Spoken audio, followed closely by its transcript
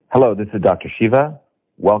Hello, this is Dr. Shiva.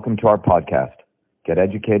 Welcome to our podcast, Get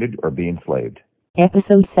Educated or Be Enslaved.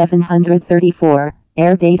 Episode 734,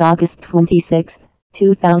 air date August 26th,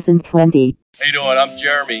 2020. How you doing? I'm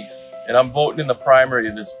Jeremy, and I'm voting in the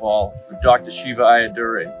primary this fall for Dr. Shiva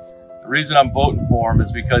Ayyadurai. The reason I'm voting for him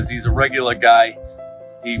is because he's a regular guy.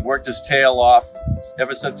 He worked his tail off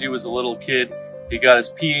ever since he was a little kid. He got his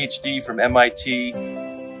PhD from MIT.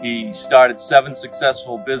 He started 7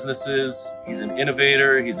 successful businesses. He's an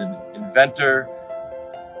innovator. He's an inventor.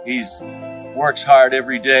 He's works hard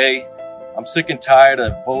every day. I'm sick and tired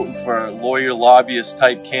of voting for lawyer, lobbyist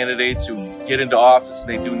type candidates who get into office and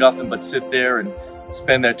they do nothing but sit there and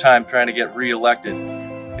spend their time trying to get reelected.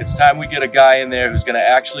 It's time we get a guy in there who's going to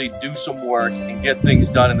actually do some work and get things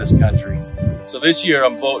done in this country. So this year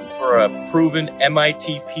I'm voting for a proven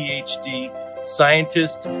MIT PhD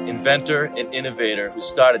scientist, inventor, and innovator who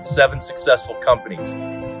started 7 successful companies.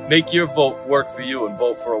 Make your vote work for you and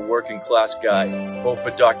vote for a working class guy. Vote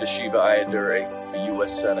for Dr. Shiva Ayyadurai for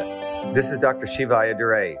U.S. Senate. This is Dr. Shiva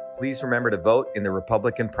Ayyadurai. Please remember to vote in the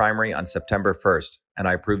Republican primary on September 1st, and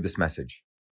I approve this message.